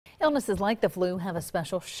Illnesses like the flu have a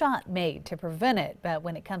special shot made to prevent it, but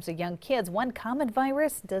when it comes to young kids, one common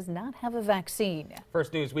virus does not have a vaccine.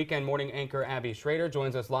 First News Weekend morning anchor Abby Schrader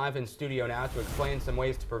joins us live in studio now to explain some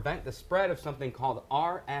ways to prevent the spread of something called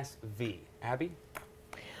RSV. Abby?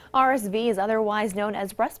 RSV is otherwise known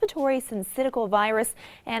as respiratory syncytial virus,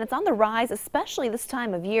 and it's on the rise, especially this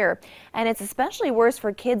time of year. And it's especially worse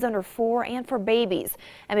for kids under 4 and for babies.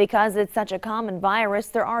 And because it's such a common virus,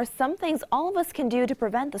 there are some things all of us can do to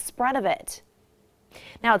prevent the spread of it.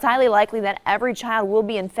 Now, it's highly likely that every child will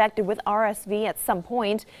be infected with RSV at some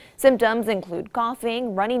point. Symptoms include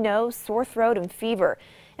coughing, runny nose, sore throat, and fever.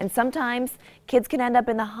 And sometimes kids can end up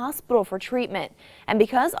in the hospital for treatment. And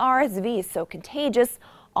because RSV is so contagious,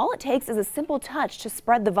 all it takes is a simple touch to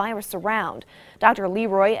spread the virus around. Dr.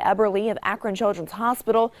 Leroy Eberly of Akron Children's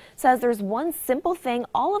Hospital says there's one simple thing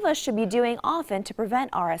all of us should be doing often to prevent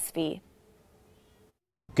RSV.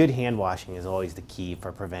 Good hand washing is always the key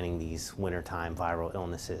for preventing these wintertime viral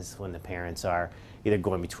illnesses when the parents are either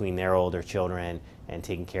going between their older children and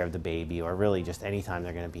taking care of the baby, or really just anytime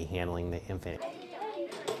they're going to be handling the infant.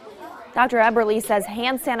 Dr. Eberly says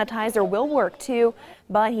hand sanitizer will work too,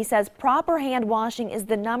 but he says proper hand washing is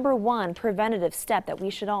the #1 preventative step that we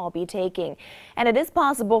should all be taking. And it is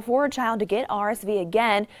possible for a child to get RSV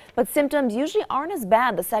again, but symptoms usually aren't as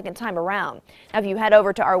bad the second time around. Now, if you head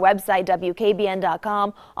over to our website,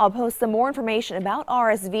 WKBN.com, I'll post some more information about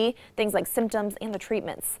RSV, things like symptoms and the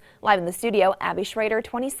treatments. Live in the studio, Abby Schrader,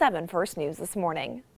 27 First News this morning.